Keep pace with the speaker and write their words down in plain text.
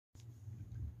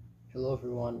Hello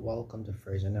everyone, welcome to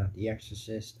Fraser Not the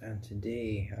Exorcist, and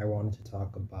today I wanted to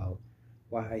talk about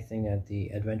why I think that The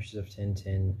Adventures of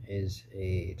Tintin is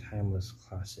a timeless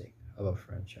classic of a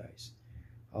franchise.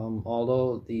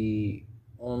 Although the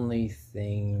only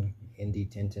thing in the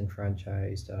Tintin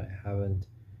franchise that I haven't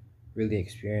really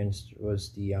experienced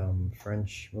was the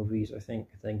French movies. I think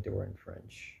they were in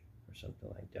French or something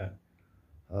like that.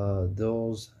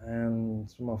 Those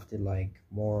and some of the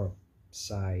more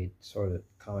side sort of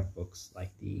comic books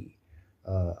like the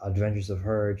Adventures of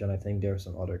Herge, and I think there are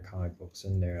some other comic books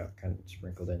in there kind of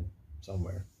sprinkled in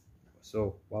somewhere.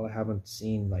 So while I haven't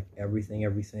seen like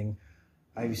everything,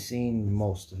 I've seen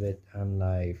most of it and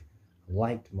I've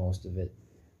liked most of it,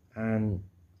 and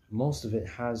most of it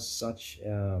has such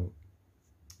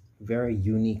very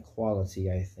unique quality,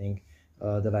 I think,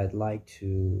 that I'd like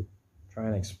to try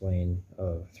and explain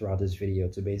throughout this video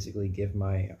to basically give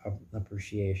my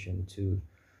appreciation to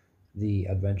the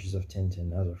Adventures of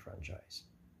Tintin as a franchise.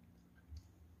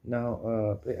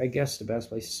 Now, I guess the best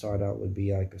place to start out would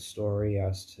be like a story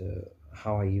as to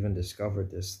how I even discovered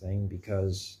this thing,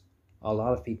 because a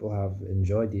lot of people have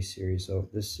enjoyed this series. So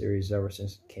this series ever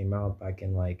since it came out back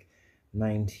in like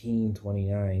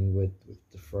 1929 with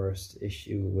the first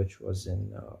issue, which was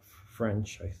in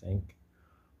French, I think.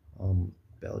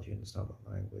 Belgian is not a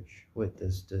language. Wait,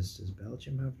 does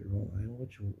Belgium have their own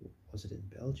language? Was it in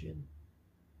Belgian?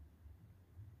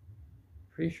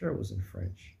 Pretty sure it was in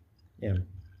French. Yeah,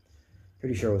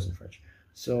 pretty sure it was in French.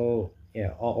 So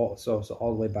yeah, so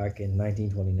all the way back in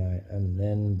 1929, and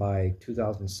then by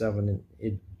 2007,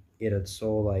 it had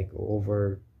sold like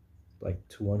over like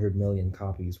 200 million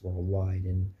copies worldwide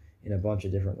in a bunch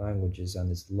of different languages, and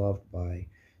it's loved by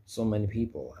so many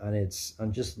people. And it's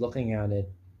I'm just looking at it,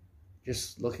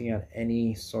 just looking at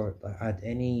any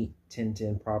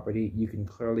Tintin property, you can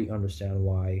clearly understand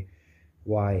why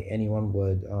anyone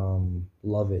would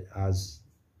love it as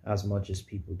much as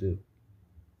people do,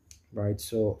 right?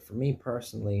 So for me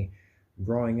personally,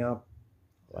 growing up,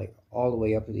 like all the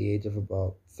way up to the age of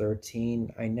about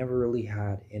 13, I never really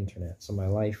had internet. So my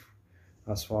life,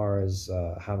 as far as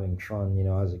having fun,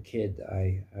 as a kid,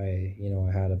 I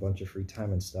had a bunch of free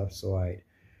time and stuff. So I'd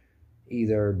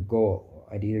either go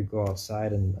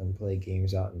outside and play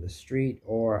games out in the street,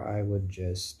 or I would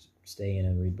just stay in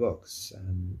and read books.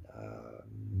 And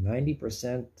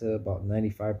 90% to about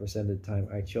 95% of the time,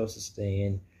 I chose to stay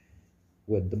in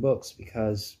with the books,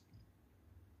 because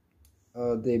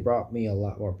they brought me a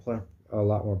lot more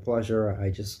pleasure. I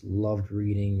just loved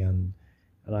reading, and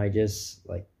I just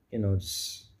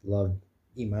just loved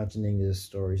imagining the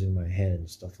stories in my head and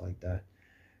stuff like that.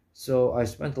 So I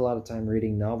spent a lot of time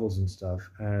reading novels and stuff,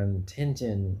 and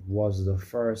Tintin was the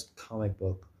first comic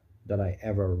book that I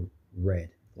ever read,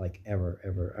 like ever.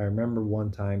 I remember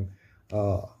one time,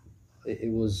 uh,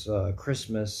 it was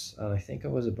Christmas, and I think I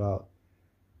was about,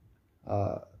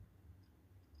 uh,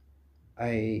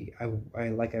 I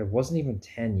wasn't even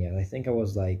 10 yet. I think I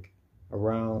was like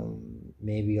around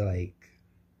maybe like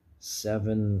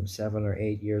 7 or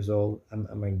 8 years old. And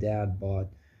my dad bought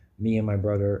me and my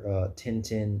brother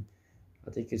Tintin. I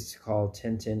think it's called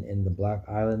Tintin in the Black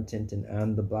Island, Tintin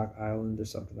and the Black Island, or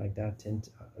something like that.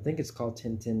 I think it's called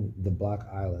Tintin the Black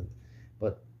Island,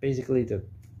 but basically the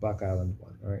Black Island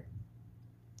one, right?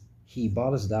 He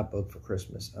bought us that book for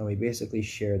Christmas, and we basically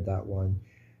shared that one.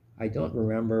 I don't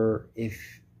remember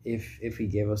if he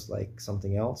gave us like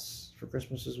something else for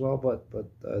Christmas as well, but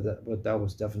that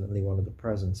was definitely one of the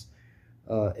presents.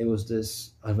 It was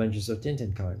this Adventures of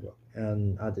Tintin comic book,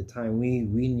 and at the time we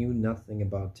knew nothing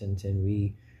about Tintin.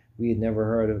 We had never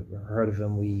heard of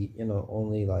him. We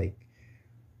only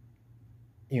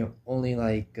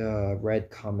like read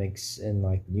comics in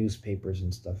like newspapers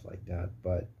and stuff like that.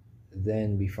 But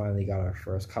then we finally got our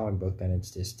first comic book, and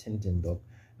it's this Tintin book,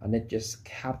 and it just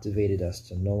captivated us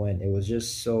to no end. It was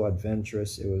just so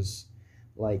adventurous. It was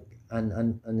like and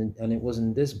it was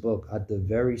in this book at the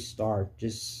very start,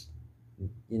 just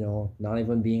not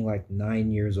even being like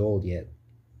 9 years old yet,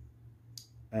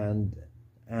 and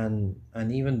and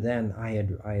even then I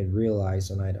had realized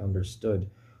and I had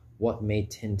understood what made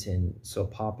Tintin so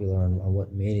popular, and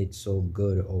what made it so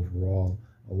good overall,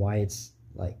 and why it's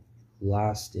like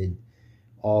lasted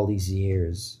all these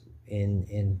years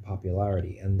in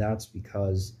popularity. And that's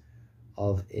because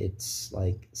of its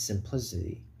like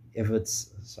simplicity, if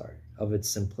it's sorry of its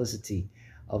simplicity,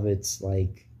 of its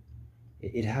like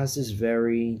it has this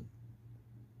very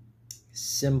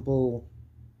simple,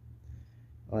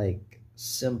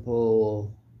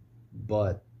 simple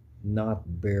but not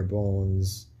bare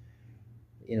bones,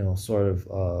 sort of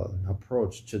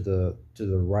approach to the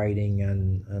writing,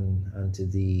 and to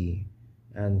the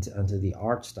and to the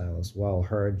art style as well.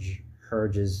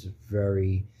 Herge is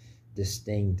very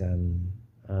distinct and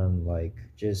like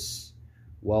just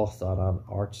well thought out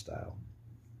art style.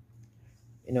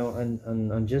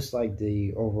 And just like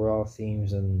the overall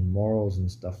themes and morals and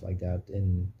stuff like that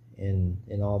in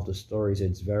all of the stories,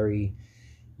 it's very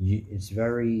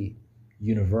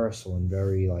universal and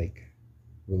very like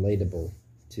relatable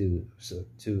to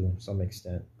some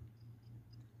extent,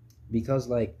 because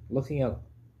like looking at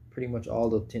pretty much all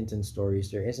the Tintin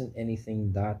stories, there isn't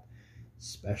anything that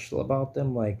special about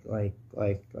them, like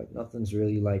nothing's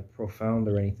really like profound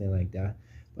or anything like that,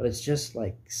 but it's just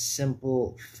like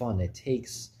simple fun. It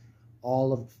takes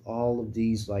all of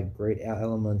these like great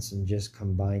elements and just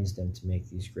combines them to make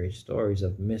these great stories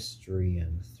of mystery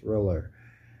and thriller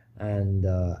and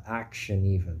action,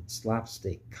 even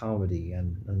slapstick comedy,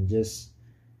 and just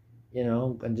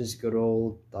and just good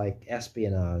old like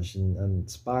espionage and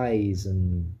spies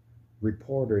and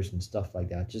reporters and stuff like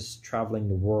that, just traveling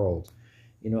the world,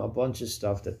 a bunch of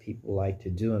stuff that people like to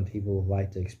do and people like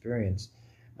to experience.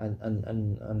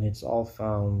 And it's all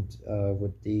found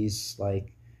with these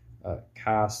like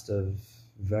cast of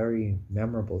very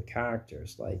memorable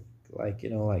characters, like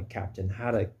Captain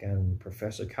Haddock and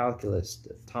Professor Calculus,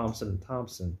 Thompson and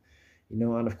Thompson,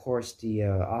 and of course the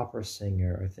opera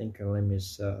singer. I think her name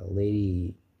is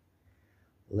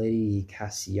Lady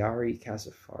Cassis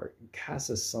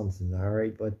something. All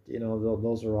right, but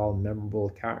those are all memorable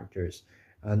characters,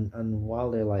 and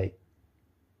while they're like,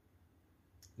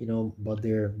 but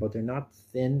they're not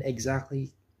thin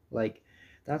exactly. Like,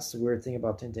 that's the weird thing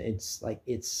about Tintin. It's like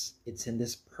it's in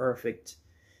this perfect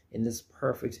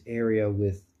area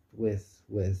with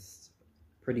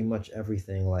pretty much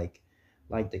everything. Like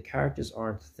the characters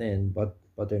aren't thin, but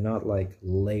they're not like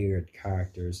layered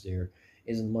characters. There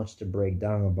isn't much to break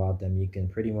down about them. You can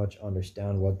pretty much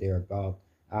understand what they're about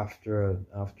after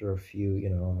a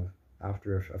few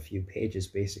after a few pages,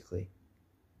 basically.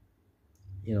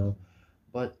 you know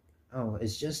but oh,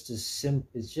 it's just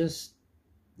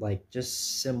like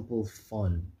just simple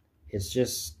fun. It's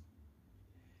just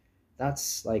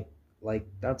that's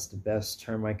the best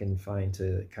term I can find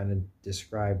to kind of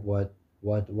describe what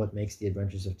makes the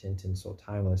Adventures of Tintin so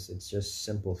timeless. It's just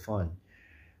simple fun.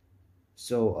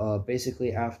 So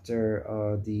basically,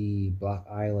 after the Black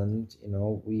Island,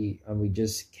 we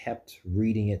just kept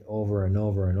reading it over and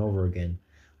over and over again,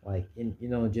 like in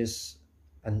just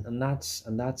and that's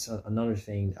another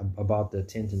thing about the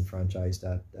Tintin franchise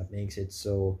that makes it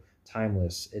so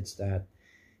timeless. It's that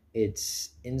it's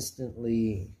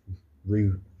instantly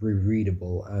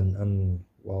rereadable, and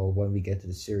well, when we get to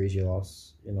the series, you'll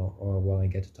also or when I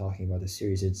get to talking about the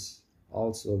series, it's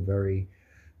also very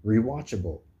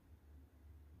rewatchable,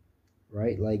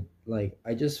 right? Like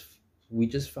we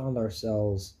just found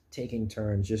ourselves taking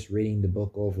turns just reading the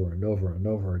book over and over and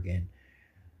over again,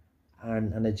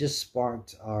 and it just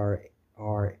sparked our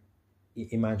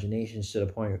imaginations to the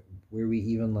point where we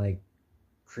even like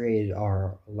created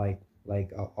our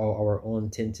our own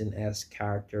Tintin-esque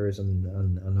characters and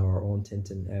our own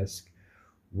Tintin-esque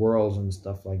worlds and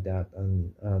stuff like that,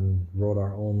 and wrote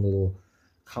our own little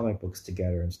comic books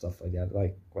together and stuff like that.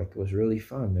 Like it was really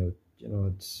fun.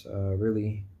 It's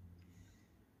really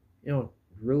you know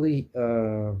really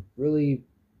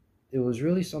it was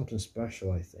really something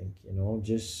special, I think.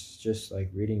 Just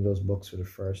like reading those books for the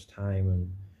first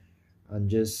time, and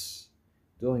just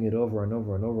doing it over and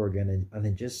over and over again, and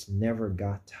it just never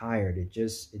got tired. It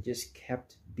just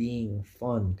kept being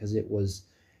fun because it was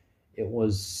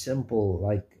simple.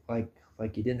 Like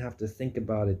you didn't have to think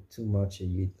about it too much.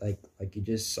 You you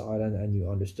just saw it, and you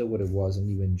understood what it was, and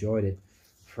you enjoyed it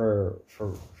for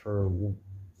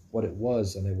what it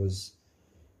was. And it was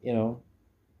you know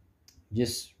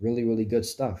just really, really good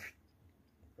stuff,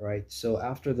 right? So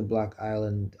after the Black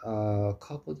Island, a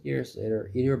couple of years later,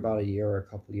 either about a year or a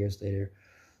couple of years later,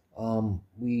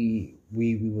 we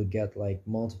would get like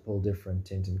multiple different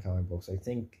Tintin comic books. I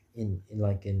think in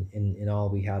all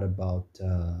we had about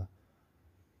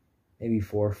maybe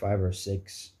 4 or 5 or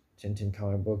 6 Tintin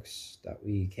comic books that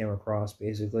we came across,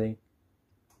 basically.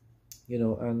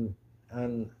 And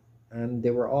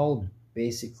they were all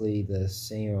basically the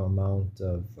same amount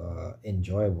of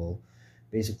enjoyable.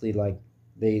 Basically, like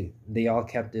they all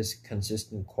kept this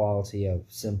consistent quality of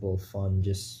simple fun,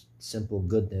 just simple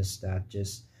goodness that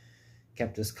just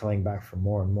kept us coming back for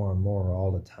more and more and more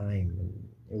all the time. And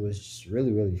it was just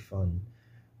really, really fun.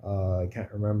 I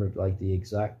can't remember like the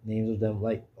exact names of them.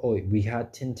 Like, oh, we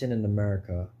had Tintin in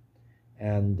America,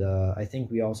 and I think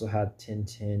we also had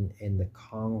Tintin in the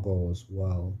Congo as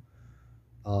well.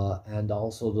 and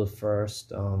also the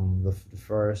first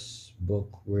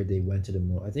book where they went to the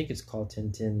moon. I think it's called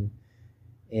Tintin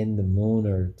in the Moon,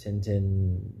 or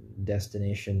Tintin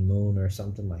Destination Moon, or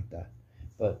something like that.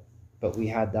 But we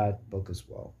had that book as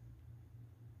well.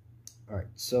 All right.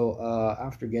 So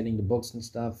after getting the books and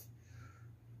stuff,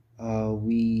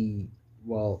 we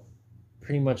well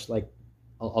pretty much like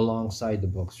alongside the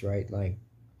books, right? Like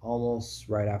almost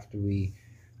right after we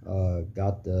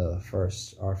got our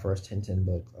first Tintin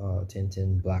book,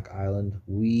 Tintin Black Island.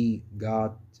 We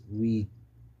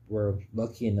were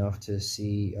lucky enough to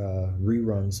see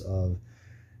reruns of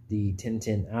the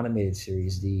Tintin animated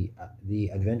series, the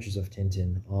Adventures of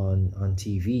Tintin on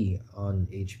TV on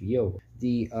HBO.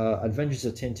 The Adventures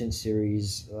of Tintin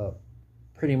series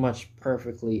pretty much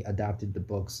perfectly adapted the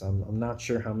books. I'm not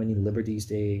sure how many liberties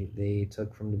they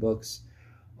took from the books,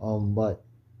 but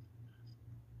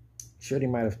sure they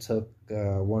might have took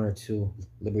one or two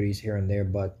liberties here and there,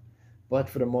 but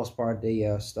for the most part they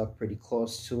stuck pretty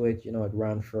close to it. You know, it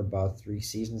ran for about 3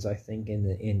 seasons, I think, in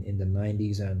the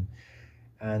 90s,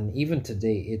 and even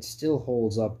today it still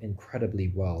holds up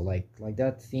incredibly well. Like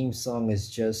that theme song is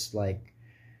just like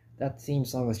that theme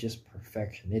song is just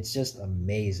perfection. It's just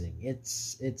amazing.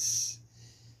 It's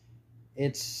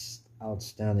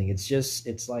outstanding.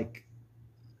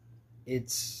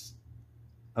 It's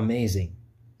amazing,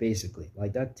 basically.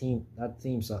 Like that theme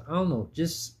song, I don't know,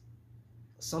 just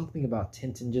something about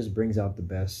Tintin just brings out the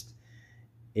best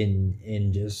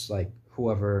in just like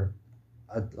whoever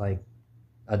like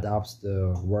adopts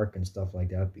the work and stuff like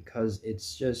that, because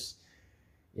it's just,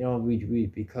 you know, we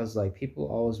because like people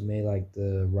always made like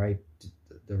the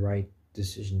right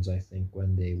decisions, I think,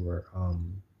 when they were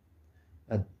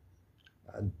ad,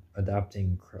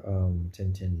 adapting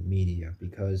Tintin media,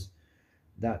 because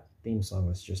that theme song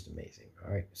was just amazing.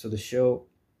 All right, so the show,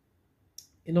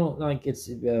 you know, like it's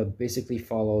basically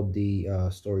followed the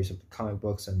stories of the comic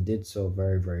books and did so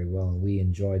very, very well, and we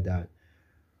enjoyed that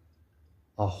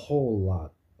a whole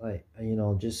lot. Like, you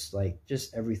know, just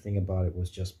everything about it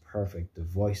was just perfect. The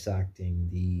voice acting,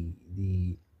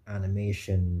 the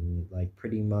animation, like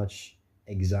pretty much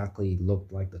exactly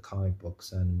looked like the comic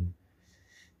books, and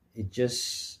it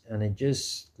just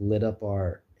lit up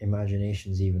our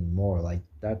imaginations even more. Like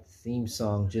that theme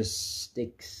song just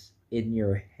sticks in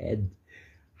your head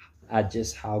at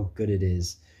just how good it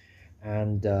is,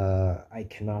 and I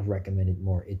cannot recommend it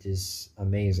more. It is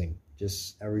amazing.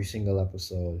 Just every single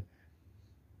episode,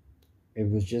 it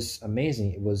was just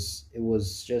amazing. It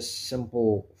was just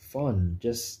simple fun,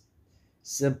 just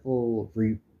simple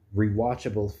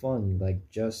rewatchable fun. Like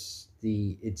just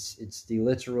it's the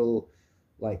literal,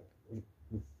 like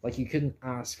you couldn't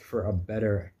ask for a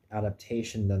better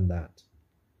adaptation than that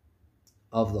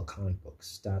of the comic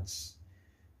books. That's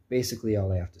basically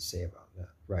all I have to say about that.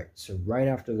 Right. So right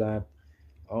after that,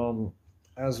 um,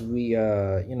 as we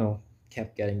you know,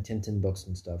 kept getting Tintin books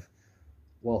and stuff.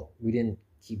 Well, we didn't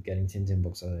keep getting Tintin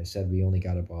books. As I said, we only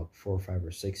got about 4, 5,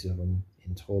 or 6 of them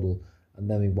in total, and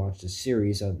then we watched the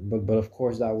series. But of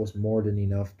course, that was more than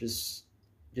enough. Just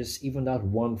even that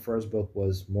one first book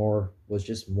was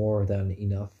just more than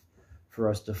enough for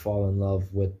us to fall in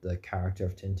love with the character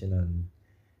of Tintin,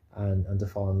 and to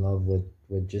fall in love with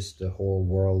just the whole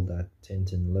world that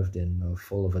Tintin lived in,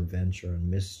 full of adventure and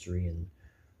mystery and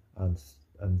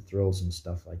and thrills and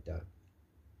stuff like that.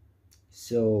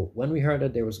 So when we heard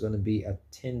that there was going to be a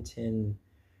Tintin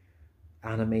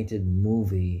animated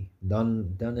movie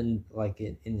done in like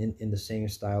in the same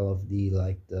style of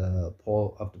the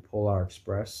Polar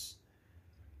Express,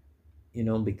 you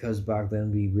know, because back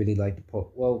then we really liked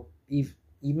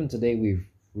even today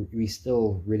we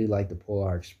still really like the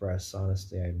Polar Express.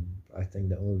 Honestly, I think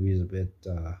the movie is a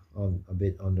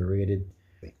bit underrated.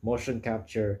 Motion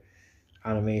capture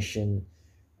animation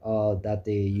that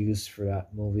they used for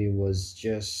that movie was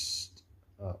just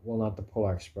well, not the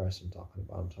Polar Express I'm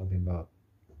talking about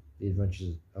the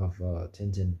Adventures of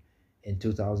Tintin in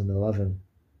 2011.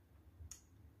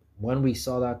 When we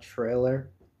saw that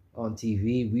trailer on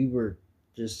TV, we were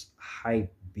just hyped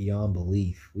beyond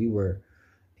belief. We were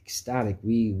ecstatic.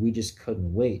 We just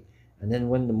couldn't wait. And then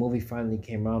when the movie finally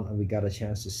came out and we got a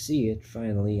chance to see it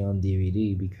finally on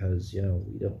DVD, because, you know,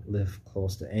 we don't live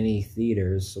close to any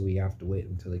theaters, so we have to wait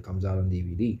until it comes out on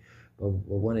DVD. But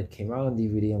when it came out on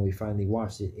DVD and we finally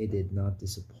watched it, it did not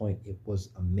disappoint. It was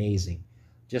amazing.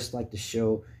 Just like the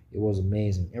show, it was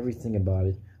amazing. Everything about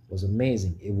it was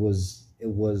amazing. It was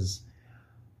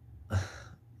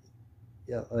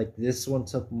yeah, like this one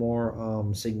took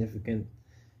more significant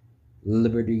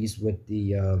liberties with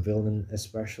the villain,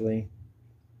 especially.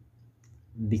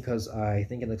 because I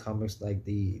think in the comics, like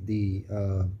the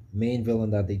main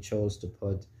villain that they chose to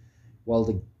put, well,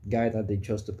 the guy that they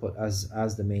chose to put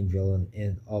as the main villain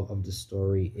of the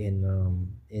story in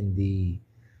the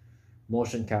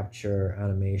motion capture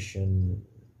animation,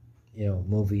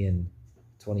 movie in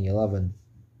 2011.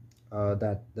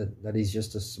 That is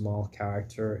just a small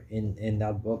character in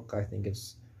that book. I think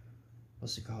it's,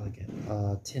 what's it called again?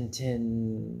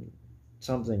 Tintin,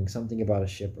 something about a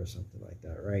ship or something like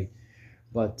that, right?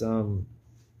 But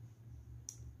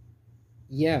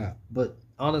yeah, but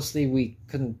honestly, we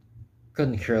couldn't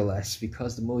care less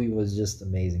because the movie was just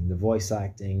amazing. The voice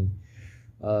acting,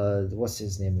 what's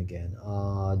his name again?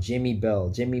 Jimmy Bell.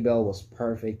 Jimmy Bell was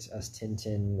perfect as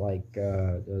Tintin. Like,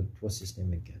 what's his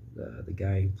name again? The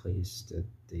guy who plays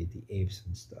the apes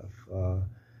and stuff.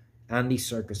 Andy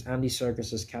Serkis. Andy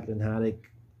Serkis as Captain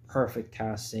Haddock. Perfect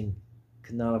casting.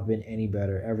 Could not have been any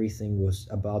better. Everything was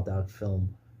about that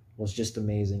film was just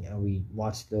amazing, and we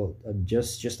watched the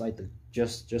just like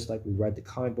we read the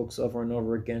comic books over and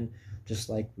over again, just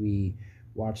like we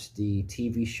watched the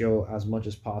TV show as much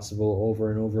as possible over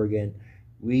and over again.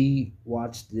 We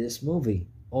watched this movie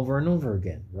over and over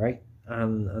again, right?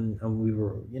 And we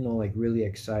were, like really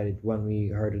excited when we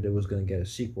heard that it was going to get a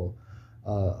sequel.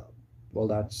 Uh, well,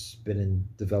 that's been in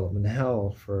development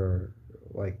hell for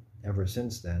like ever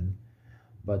since then.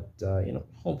 But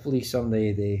hopefully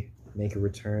someday they make a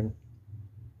return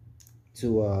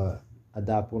to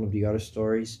adapt one of the other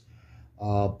stories.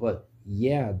 But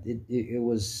yeah, it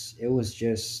was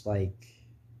just like,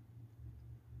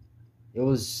 it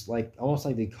was like almost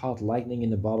like they caught lightning in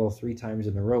the bottle 3 times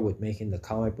in a row with making the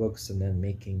comic books, and then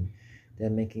making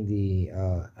the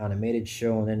animated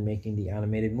show, and then making the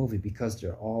animated movie, because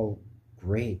they're all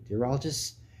great. They're all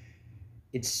just,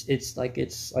 it's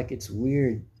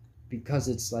weird, because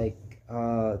it's like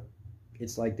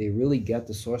they really get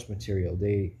the source material.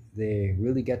 They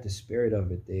really get the spirit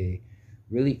of it. They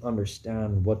really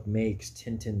understand what makes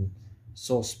Tintin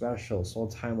so special, so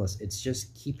timeless. It's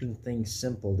just keeping things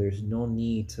simple. There's no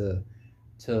need to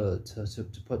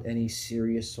put any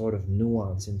serious sort of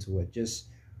nuance into it. Just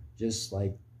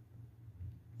like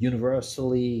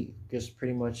just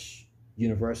pretty much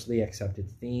universally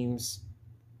accepted themes,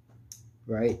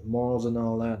 right? Morals and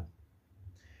all that.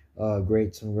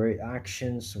 Some great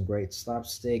action, some great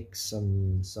slapstick,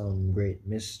 some great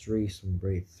mystery, some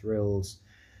great thrills,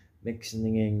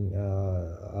 mixing in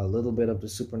a little bit of the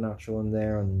supernatural in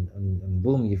there, and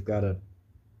boom, you've got a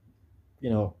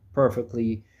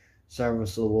perfectly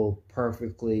serviceable,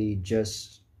 perfectly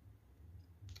just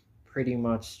pretty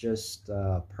much just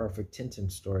perfect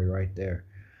Tintin story right there.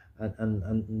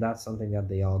 And that's something that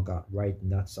they all got right,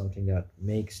 and that's something that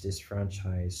makes this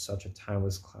franchise such a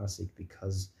timeless classic,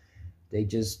 because they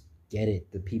just get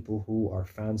it. The people who are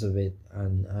fans of it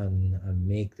and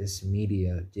make this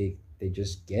media, they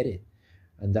just get it,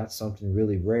 and that's something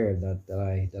really rare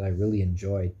that I really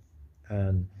enjoyed.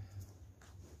 And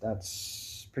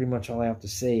that's pretty much all I have to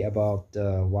say about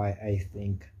why I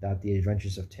think that the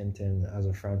Adventures of Tintin as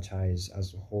a franchise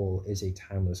as a whole is a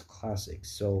timeless classic.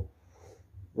 So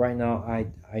right now,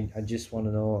 I just want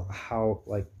to know how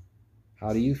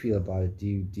do you feel about it? Do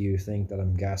you think that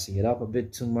I'm gassing it up a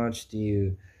bit too much? Do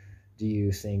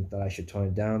you think that I should tone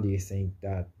it down? Do you think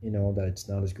that that it's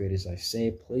not as great as I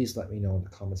say? Please let me know in the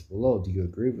comments below. Do you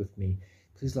agree with me?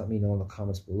 Please let me know in the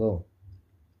comments below.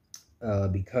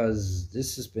 Because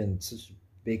this has been such a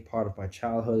big part of my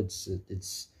childhood.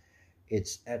 It's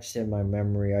etched in my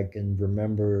memory. I can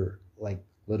remember like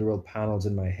literal panels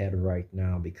in my head right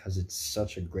now, because it's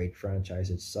such a great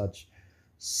franchise. It's such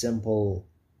simple,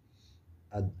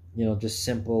 just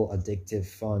simple, addictive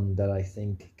fun that I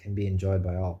think can be enjoyed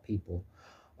by all people.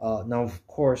 Now, of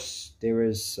course, there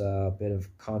is a bit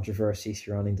of controversy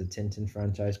surrounding the Tintin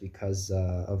franchise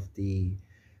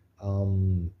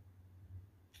um,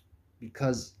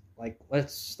 because like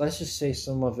let's just say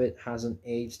some of it hasn't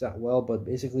aged that well. But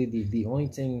basically, the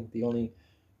only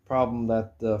problem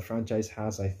that the franchise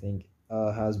has, I think,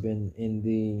 has been in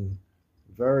the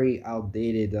very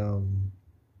outdated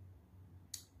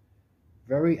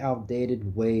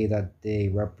way that they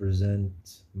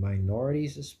represent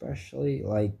minorities, especially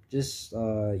like just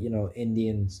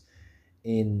Indians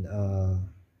in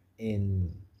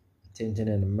Tintin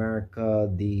in America,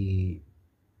 the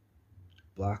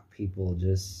black people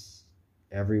just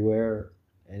everywhere,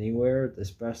 anywhere,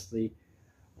 especially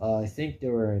I think they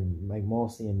were in like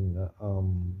mostly in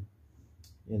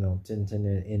Tintin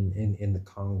in the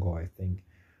Congo, I think.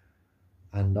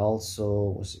 And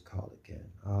also, what's it called again?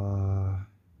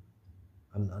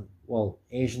 And well,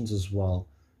 Asians as well.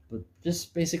 but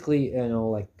just basically,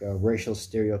 like racial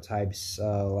stereotypes,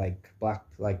 like black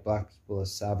people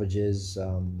as savages,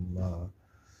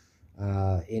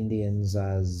 Indians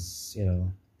as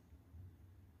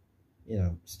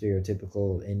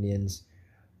stereotypical Indians.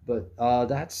 But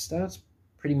that's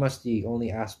pretty much the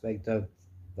only aspect of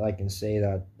that I can say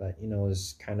that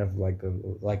is kind of like a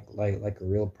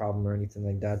real problem or anything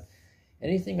like that.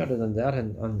 Anything other than that,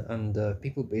 and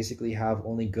people basically have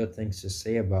only good things to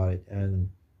say about it, and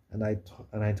I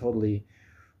totally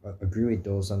agree with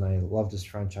those, and I love this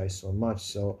franchise so much.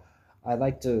 So I'd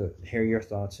like to hear your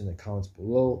thoughts in the comments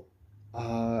below.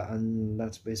 And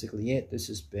that's basically it. This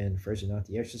has been First and Not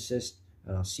the Exorcist,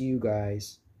 and I'll see you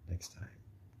guys next time.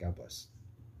 God bless.